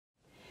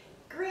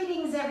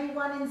Greetings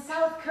everyone in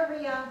South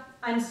Korea.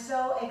 I'm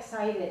so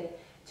excited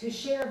to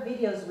share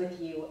videos with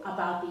you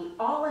about the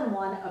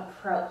all-in-one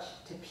approach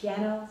to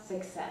piano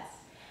success.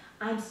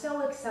 I'm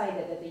so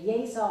excited that the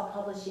Yeasol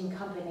Publishing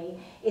Company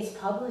is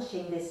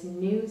publishing this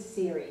new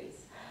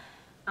series.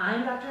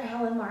 I'm Dr.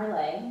 Helen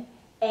Marley,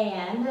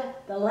 and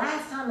the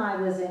last time I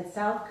was in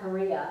South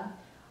Korea,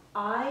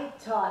 I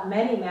taught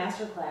many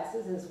master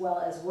classes as well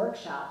as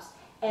workshops,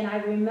 and I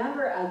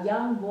remember a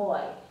young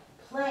boy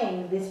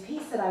playing this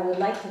piece that I would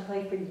like to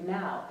play for you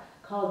now,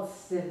 called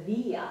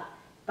Sevilla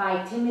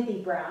by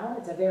Timothy Brown.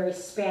 It's a very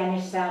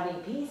Spanish sounding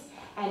piece,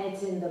 and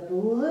it's in the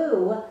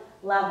blue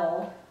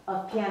level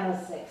of piano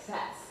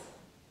success.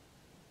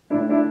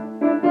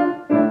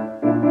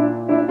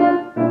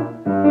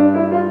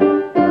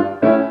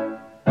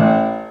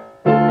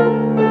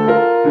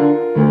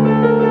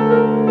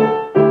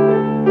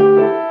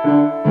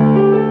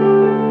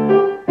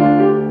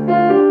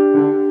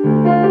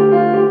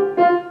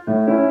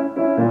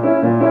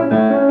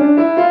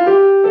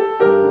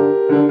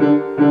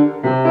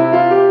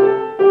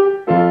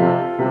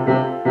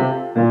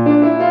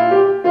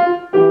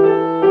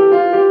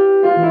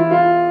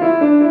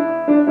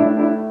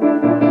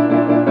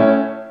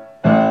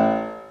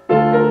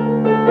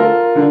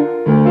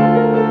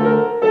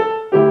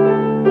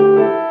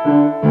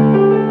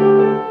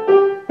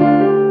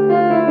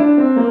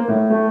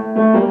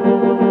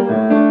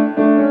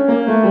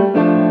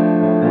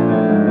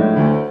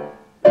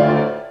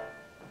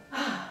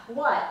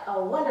 What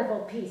a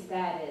wonderful piece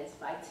that is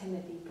by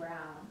Timothy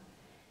Brown.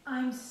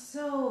 I'm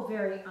so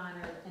very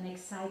honored and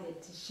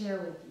excited to share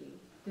with you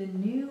the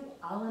new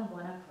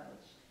all-in-one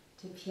approach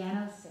to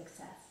piano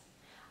success.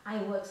 I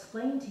will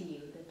explain to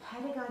you the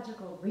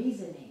pedagogical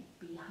reasoning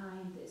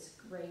behind this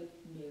great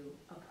new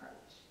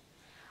approach.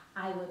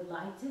 I would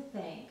like to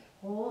thank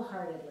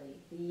wholeheartedly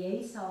the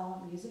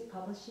Yeasol Music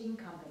Publishing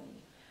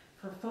Company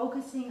for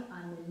focusing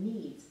on the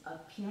needs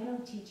of piano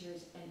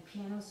teachers and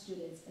piano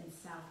students in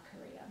South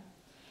Korea,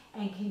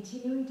 and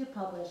continuing to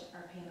publish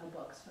our piano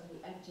books from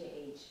the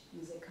FJH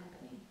Music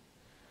Company.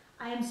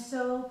 I am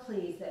so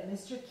pleased that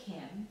Mr.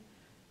 Kim,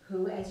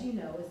 who, as you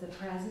know, is the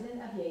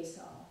president of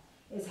Yeasol,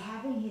 is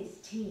having his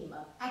team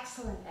of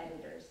excellent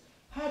editors,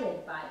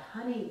 headed by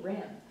Honey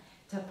Rim,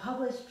 to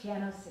publish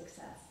Piano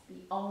Success,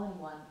 the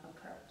all-in-one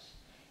approach.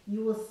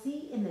 You will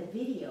see in the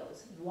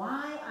videos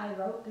why I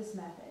wrote this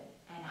method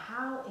and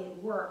how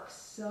it works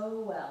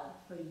so well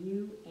for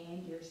you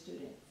and your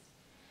students.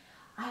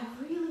 I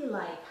really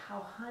like how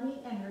Honey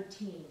and her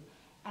team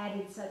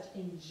added such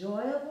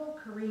enjoyable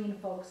Korean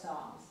folk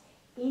songs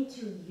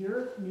into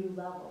your new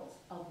levels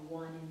of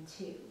 1 and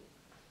 2.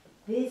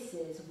 This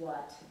is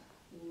what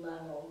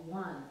level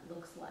 1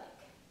 looks like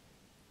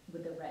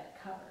with the red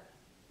cover.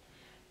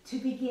 To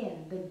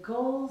begin, the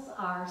goals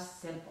are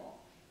simple.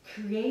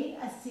 Create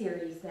a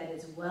series that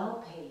is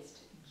well-paced,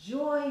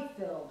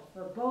 joy-filled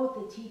for both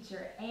the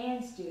teacher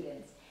and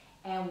students,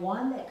 and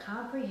one that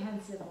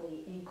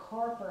comprehensively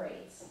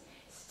incorporates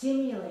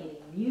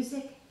stimulating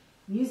music,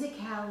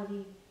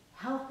 musicality,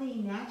 healthy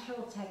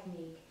natural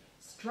technique,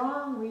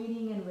 strong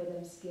reading and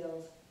rhythm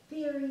skills,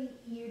 theory,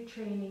 ear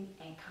training,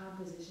 and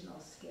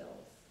compositional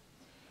skills.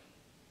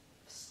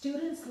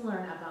 Students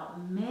learn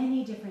about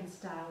many different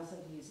styles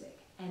of music,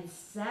 and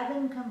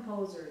 7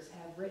 composers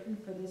have written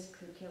for this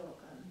curriculum.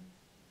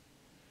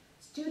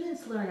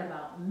 Students learn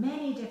about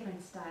many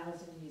different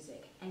styles of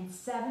music, and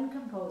 7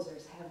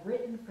 composers have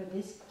written for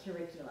this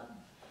curriculum.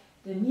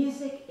 The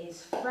music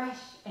is fresh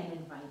and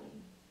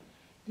inviting.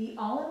 The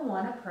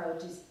all-in-one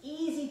approach is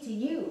easy to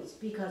use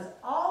because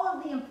all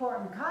of the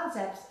important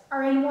concepts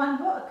are in one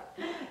book.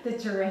 The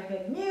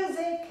terrific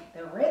music,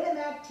 the rhythm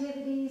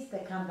activities, the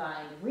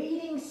combined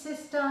reading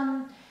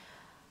system,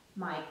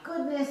 my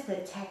goodness, the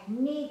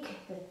technique,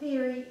 the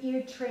theory,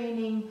 ear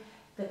training,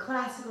 the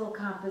classical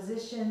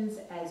compositions,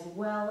 as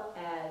well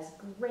as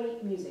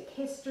great music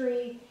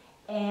history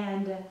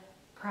and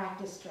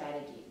practice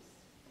strategies.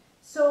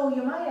 So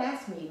you might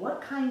ask me,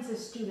 what kinds of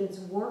students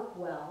work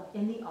well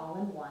in the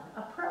all-in-one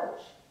approach?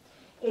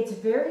 It's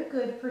very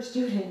good for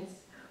students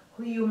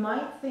who you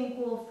might think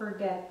will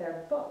forget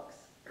their books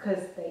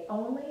because they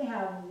only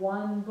have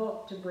one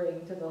book to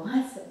bring to the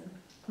lesson.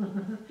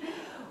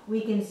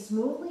 We can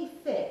smoothly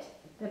fit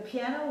the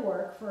piano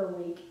work for a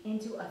week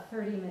into a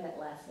 30-minute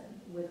lesson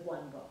with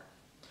one book.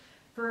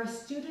 For a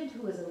student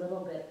who is a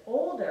little bit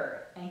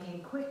older and can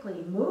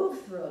quickly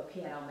move through a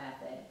piano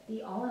method,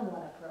 the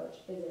all-in-one approach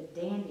is a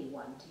dandy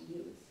one to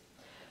use.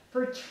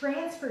 For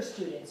transfer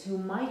students who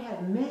might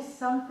have missed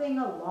something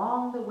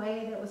along the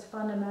way that was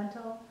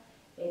fundamental,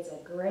 it's a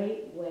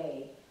great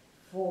way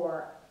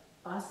for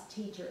us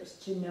teachers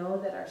to know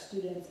that our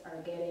students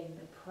are getting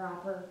the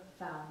proper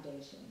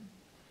foundation.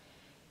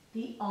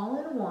 The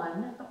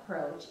all-in-one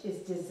approach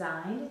is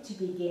designed to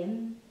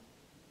begin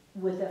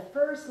with the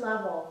first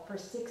level for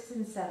 6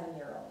 and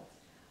 7-year-olds,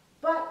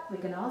 but we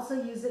can also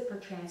use it for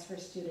transfer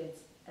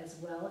students as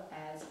well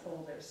as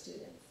older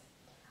students.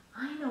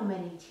 I know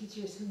many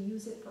teachers who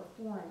use it for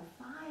 4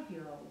 and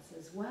 5-year-olds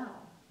as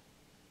well.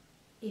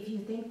 If you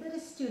think that a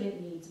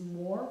student needs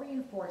more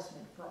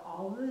reinforcement for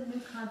all of the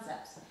new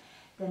concepts,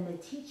 then the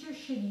teacher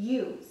should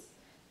use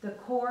the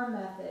core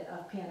method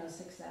of piano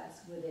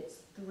success with its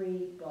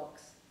 3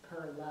 books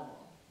per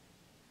level.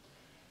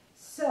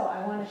 So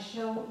I want to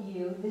show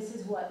you, this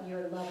is what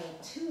your level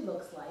 2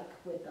 looks like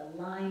with the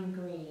lime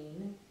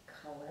green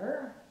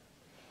color.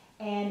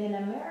 And in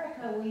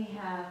America, we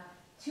have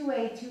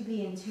 2A,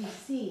 2B, and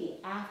 2C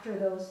after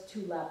those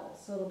 2 levels.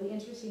 So it'll be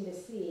interesting to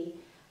see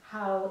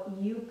how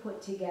you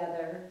put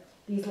together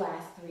these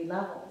last 3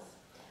 levels.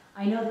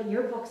 I know that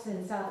your books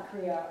in South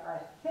Korea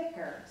are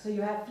thicker, so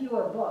you have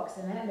fewer books,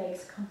 and that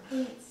makes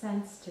complete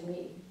sense to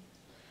me.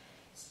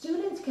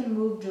 Students can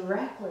move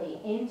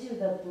directly into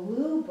the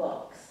blue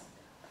books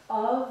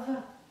of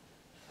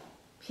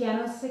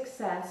Piano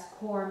Success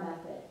Core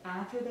Method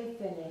after they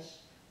finish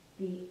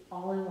the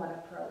all-in-one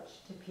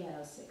approach to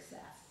piano success.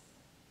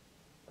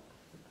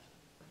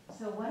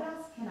 So what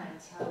else can I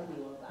tell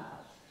you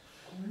about?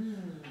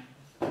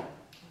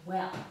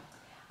 Well,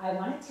 I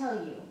want to tell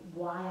you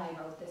why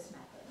I wrote this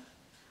method.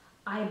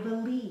 I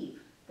believe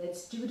that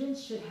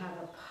students should have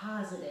a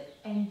positive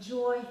and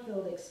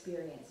joy-filled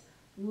experience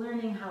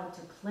learning how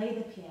to play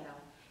the piano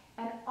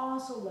and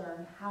also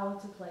learn how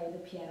to play the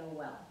piano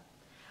well.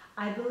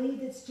 I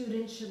believe that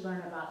students should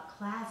learn about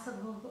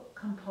classical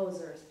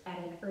composers at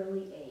an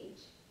early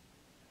age.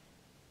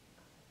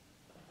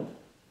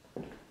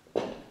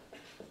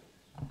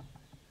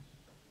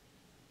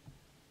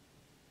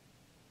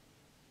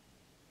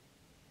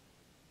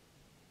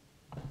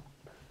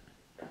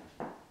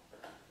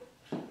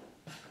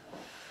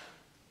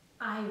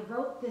 I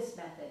wrote this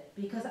method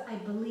because I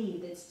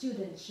believe that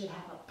students should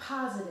have a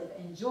positive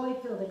and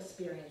joy-filled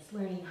experience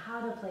learning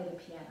how to play the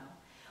piano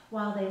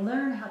while they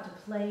learn how to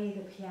play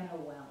the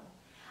piano well.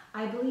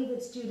 I believe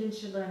that students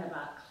should learn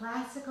about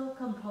classical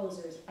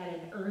composers at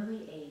an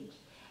early age,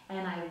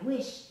 and I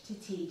wish to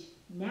teach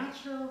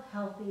natural,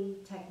 healthy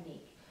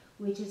technique,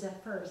 which is a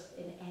first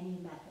in any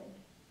method.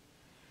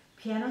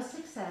 Piano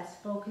Success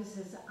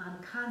focuses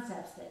on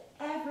concepts that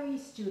every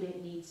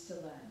student needs to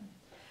learn.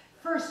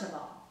 First of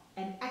all,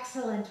 an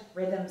excellent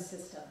rhythm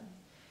system.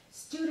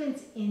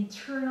 Students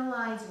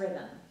internalize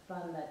rhythm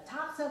from the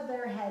tops of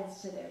their heads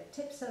to their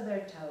tips of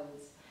their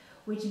toes,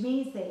 which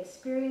means they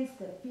experience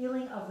the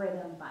feeling of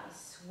rhythm by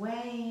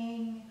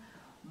swaying,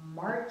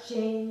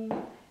 marching,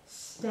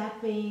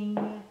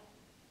 stepping,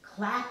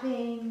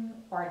 clapping,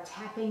 or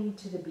tapping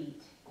to the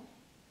beat.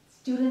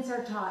 Students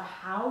are taught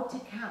how to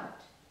count,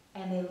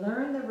 and they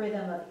learn the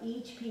rhythm of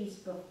each piece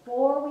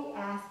before we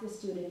ask the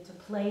student to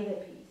play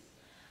the piece.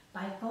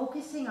 By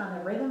focusing on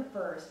the rhythm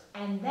first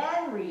and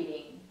then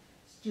reading,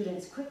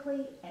 students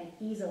quickly and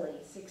easily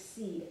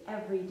succeed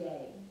every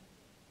day.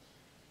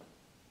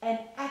 An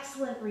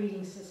excellent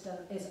reading system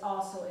is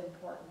also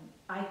important.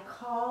 I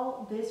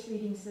call this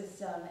reading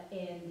system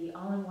in the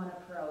all-in-one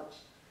approach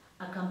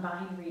a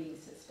combined reading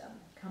system,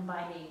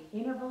 combining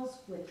intervals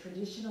with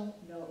traditional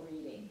note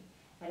reading.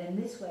 And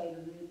in this way,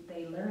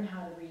 they learn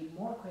how to read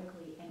more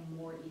quickly and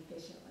more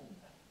efficiently.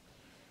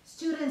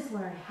 Students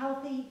learn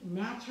healthy,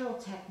 natural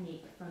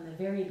technique from the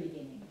very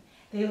beginning.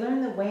 They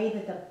learn the way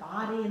that the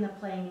body and the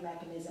playing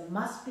mechanism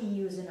must be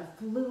used in a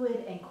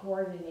fluid and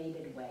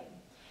coordinated way.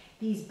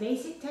 These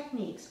basic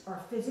techniques or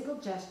physical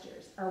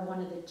gestures are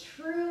one of the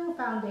true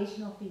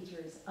foundational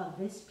features of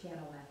this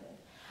piano method.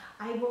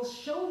 I will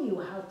show you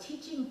how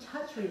teaching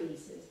touch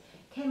releases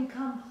can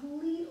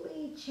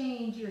completely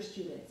change your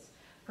students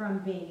from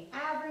being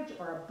average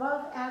or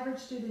above average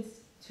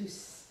students to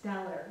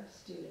stellar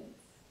students.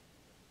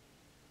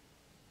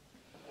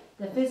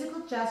 The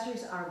physical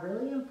gestures are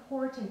really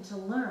important to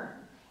learn,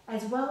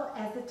 as well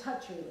as the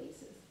touch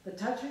releases. The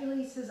touch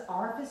releases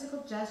are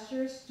physical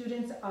gestures.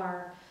 Students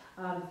are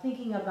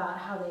thinking about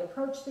how they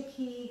approach the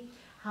key,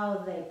 how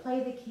they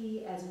play the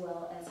key, as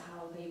well as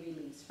how they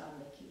release from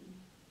the key.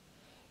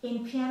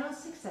 In Piano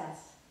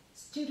Success,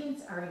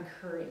 students are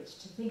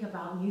encouraged to think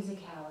about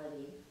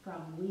musicality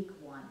from week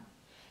 1.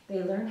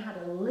 They learn how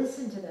to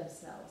listen to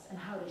themselves and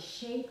how to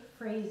shape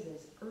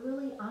phrases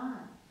early on.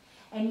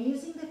 And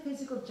using the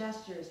physical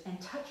gestures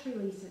and touch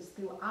releases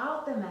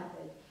throughout the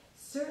method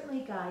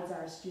certainly guides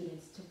our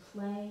students to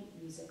play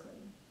musically.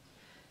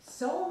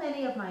 So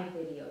many of my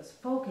videos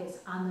focus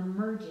on the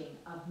merging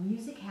of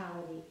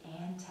musicality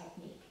and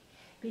technique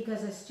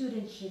because a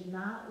student should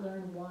not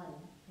learn one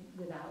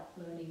without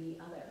learning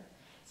the other.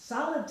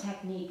 Solid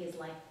technique is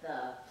like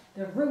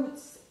the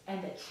roots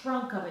and the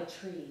trunk of a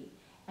tree,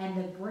 and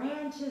the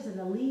branches and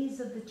the leaves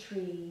of the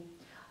tree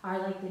are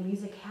like the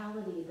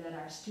musicality that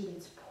our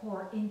students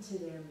pour into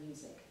their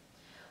music.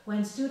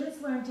 When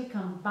students learn to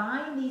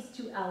combine these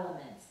 2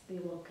 elements, they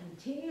will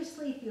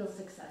continuously feel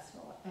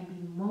successful and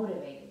be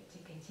motivated to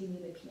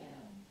continue the piano.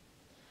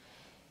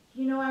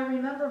 You know, I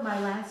remember my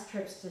last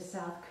trips to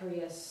South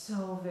Korea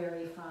so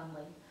very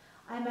fondly.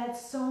 I met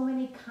so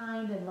many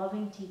kind and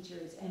loving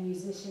teachers and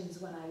musicians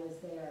when I was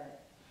there,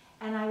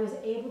 and I was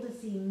able to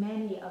see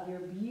many of your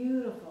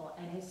beautiful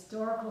and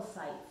historical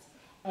sites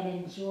and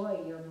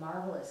enjoy your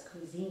marvelous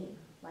cuisine,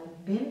 like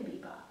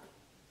bibimbap.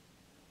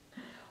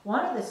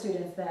 One of the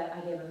students that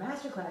I gave a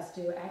master class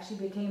to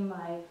actually became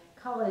my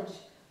college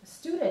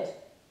student,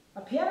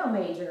 a piano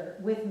major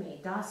with me,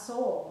 Da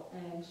Sol,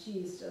 and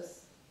she's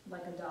just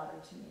like a daughter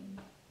to me.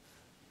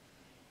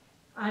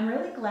 I'm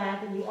really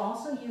glad that you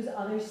also use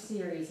other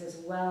series as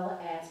well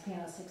as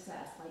Piano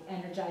Success, like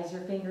Energize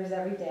Your Fingers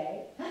Every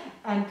Day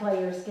and Play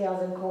Your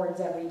Scales and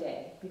Chords Every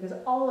Day, because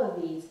all of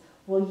these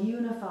will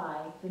unify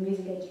the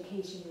music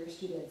education your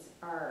students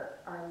are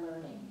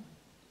learning.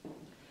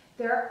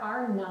 There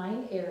are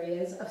 9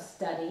 areas of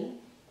study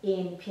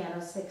in Piano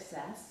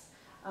Success.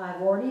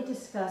 I've already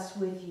discussed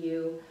with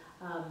you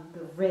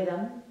the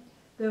rhythm,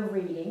 the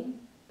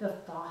reading, the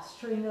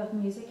fostering of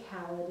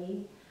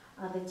musicality,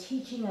 the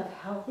teaching of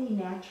healthy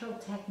natural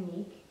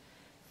technique,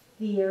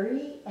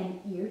 theory and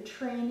ear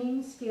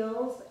training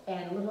skills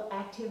and little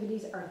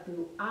activities are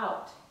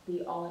throughout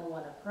the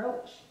all-in-one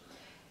approach.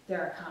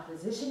 There are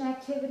composition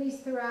activities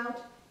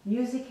throughout,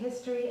 music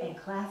history and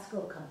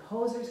classical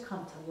composers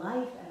come to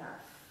life and are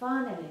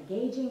fun and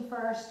engaging for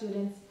our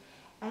students,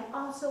 and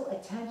also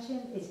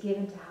attention is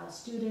given to how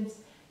students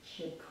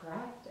should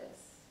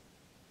practice.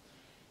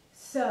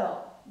 So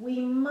we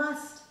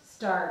must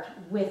start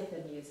with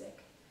the music.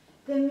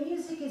 The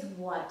music is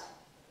what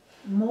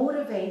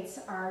motivates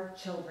our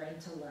children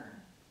to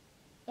learn.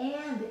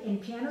 And in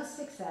Piano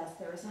Success,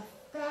 there is a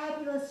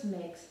fabulous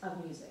mix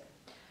of music,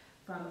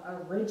 from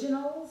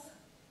originals,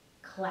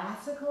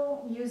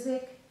 classical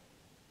music,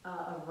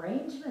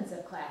 arrangements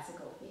of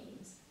classical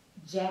themes,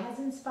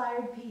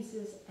 jazz-inspired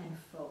pieces, and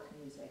folk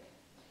music.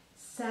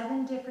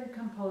 7 different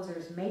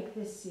composers make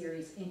this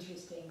series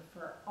interesting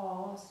for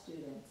all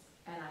students.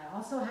 And I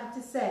also have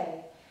to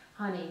say,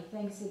 honey,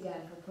 thanks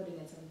again for putting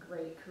in some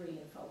great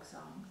Korean folk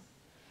songs.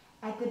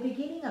 At the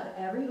beginning of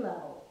every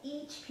level,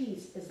 each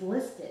piece is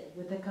listed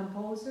with the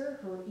composer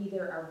who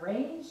either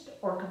arranged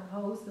or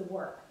composed the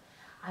work.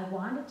 I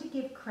wanted to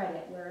give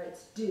credit where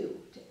it's due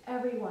to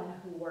everyone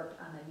who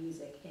worked on the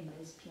music in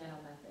this piano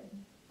method.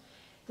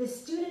 The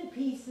student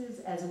pieces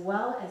as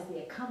well as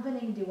the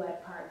accompanying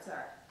duet parts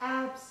are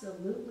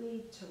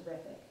absolutely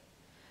terrific.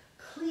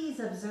 Please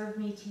observe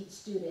me teach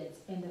students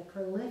in the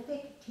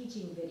prolific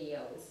teaching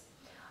videos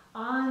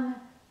on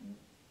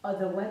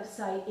the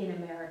website in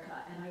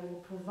America, and I will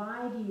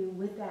provide you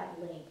with that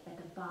link at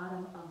the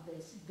bottom of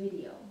this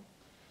video.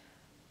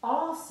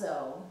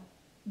 Also,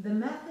 the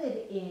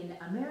method in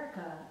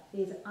America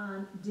is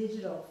on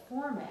digital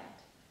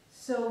format,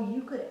 so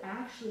you could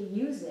actually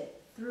use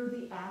it through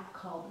the app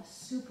called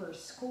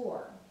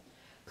SuperScore.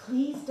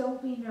 Please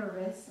don't be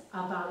nervous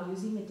about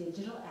using a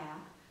digital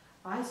app.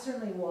 I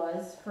certainly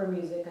was for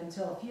music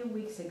until a few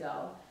weeks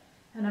ago,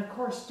 and of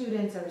course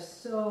students are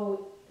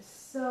so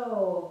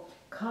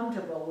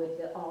comfortable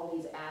with all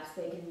these apps.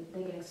 They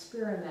can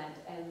experiment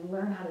and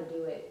learn how to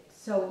do it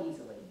so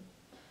easily.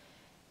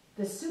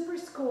 The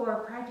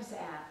SuperScore practice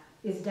app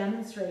is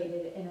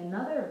demonstrated in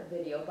another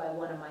video by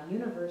one of my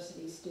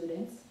university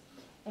students,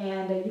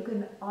 and you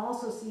can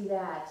also see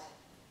that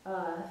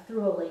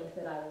through a link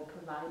that I will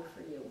provide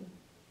for you.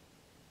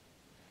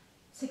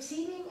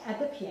 Succeeding at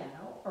the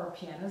piano, or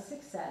Piano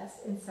Success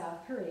in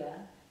South Korea,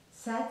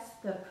 sets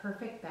the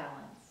perfect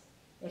balance.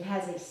 It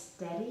has a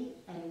steady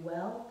and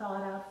well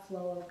thought out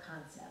flow of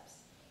concepts,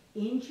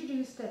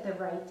 introduced at the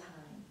right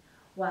time,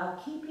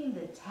 while keeping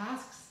the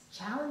tasks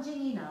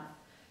challenging enough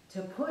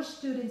to push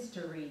students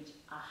to reach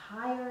a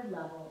higher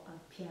level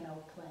of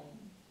piano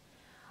playing.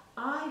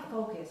 I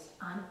focused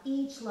on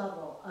each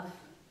level of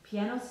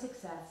Piano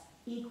Success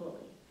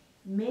equally,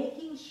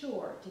 making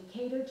sure to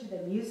cater to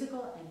the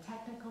musical and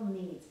technical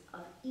needs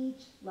of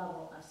each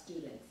level of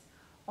students,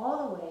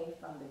 all the way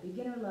from the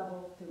beginner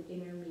level through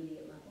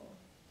intermediate level.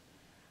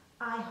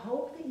 I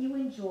hope that you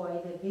enjoy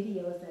the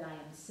videos that I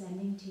am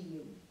sending to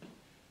you.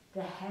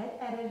 The head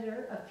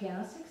editor of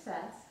Piano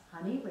Success,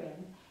 Honey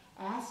Rim,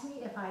 asked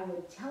me if I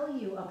would tell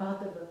you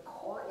about the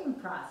recording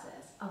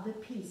process of the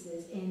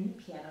pieces in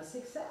Piano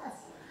Success.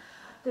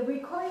 The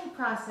recording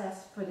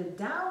process for the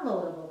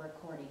downloadable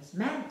recordings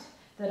meant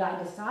that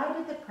I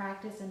decided the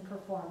practice and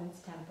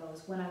performance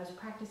tempos when I was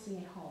practicing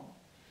at home.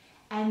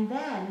 And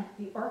then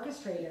the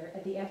orchestrator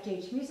at the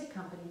FJH Music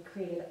Company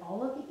created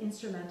all of the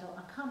instrumental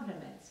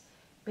accompaniments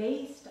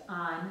based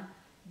on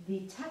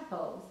the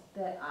tempos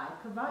that I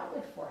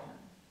provided for him.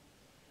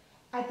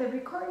 At the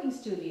recording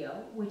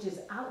studio, which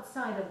is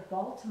outside of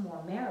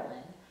Baltimore,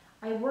 Maryland,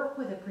 I work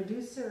with a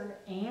producer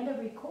and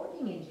a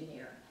recording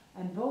engineer,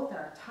 and both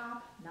are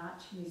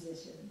top-notch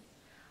musicians.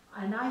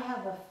 And I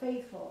have a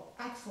faithful,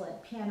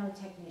 excellent piano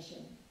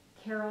technician,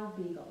 Carol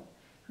Beagle,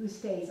 who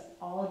stays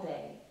all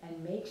day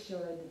and makes sure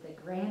that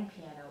the grand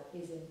piano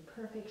is in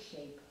perfect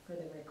shape for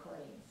the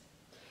recordings.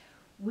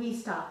 We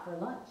stop for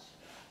lunch,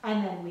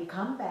 and then we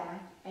come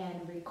back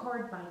and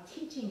record my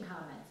teaching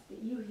comments that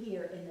you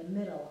hear in the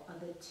middle of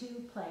the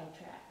 2 playing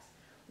tracks,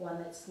 one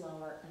that's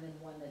slower and then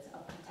one that's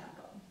up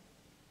tempo.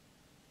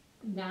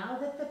 Now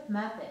that the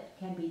method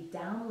can be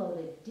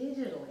downloaded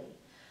digitally,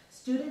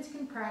 students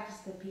can practice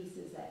the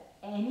pieces at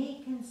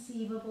any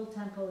conceivable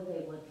tempo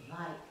they would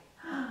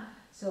like.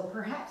 So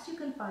perhaps you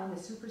can find the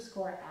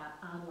SuperScore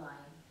app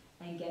online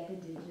and get the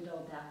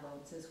digital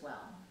downloads as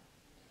well.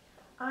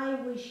 I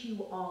wish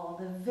you all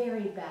the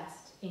very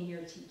best in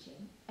your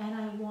teaching, and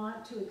I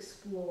want to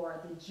explore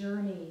the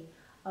journey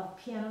of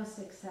piano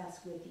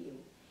success with you,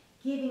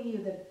 giving you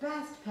the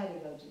best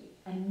pedagogy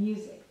and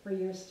music for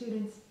your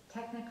students'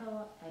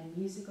 technical and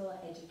musical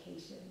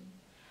education.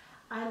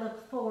 I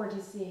look forward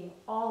to seeing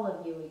all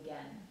of you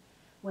again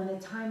when the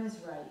time is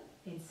right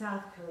in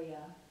South Korea.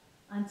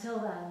 Until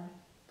then,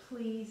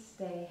 please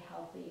stay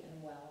healthy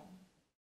and well.